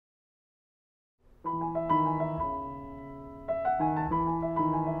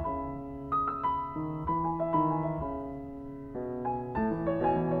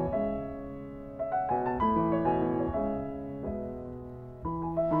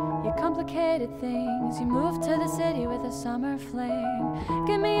complicated things. You moved to the city with a summer fling.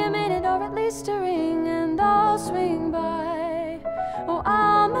 Give me a minute or at least a ring and I'll swing by. Oh,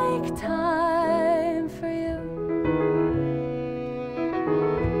 I'll make time for you.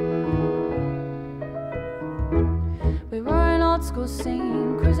 We were an old school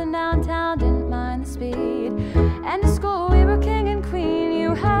scene, cruising downtown, didn't mind the speed. And to school we were king and queen.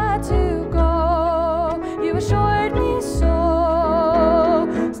 You had to go, you assured me so.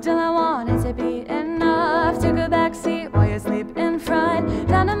 Still I wanted to be enough. Took a back seat while you sleep in front.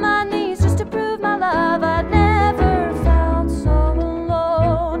 Down on my knees just to prove my love. I'd never felt so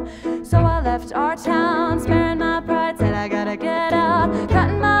alone. So I left our town, sparing my pride. Said I gotta get out,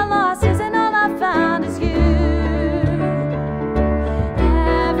 cutting my losses, and all I found is you.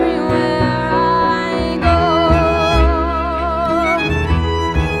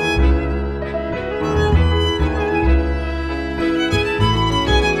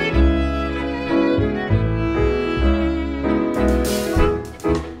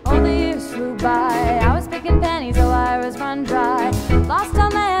 Dry. Lost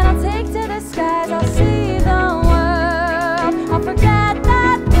on land, I'll take to the skies. I'll see the world, I'll forget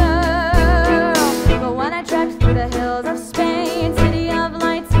that girl. But when I trekked through the hills of Spain, city of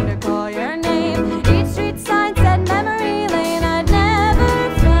lights, seemed to call your name. Each street sign said memory lane. I'd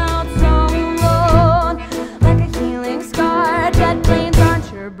never felt so alone. Like a healing scar, jet planes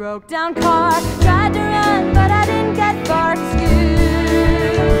launch your broke down car. Tried to run, but I didn't get far. 'Cause you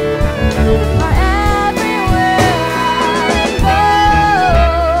are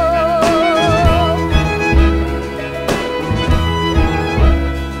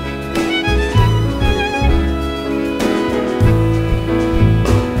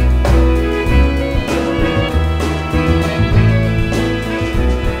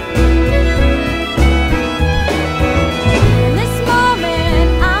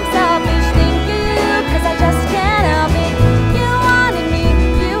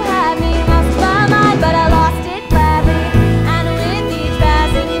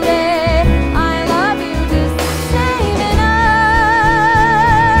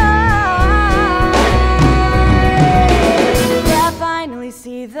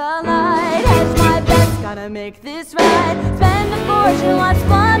make this right, spend a fortune, watch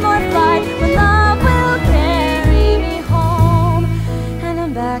one more flight, when love will carry me home. And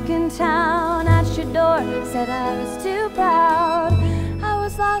I'm back in town, at your door, said I was too proud. I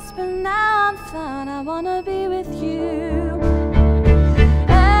was lost but now I'm found, I wanna be with you.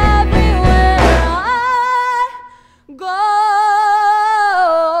 Everywhere I go.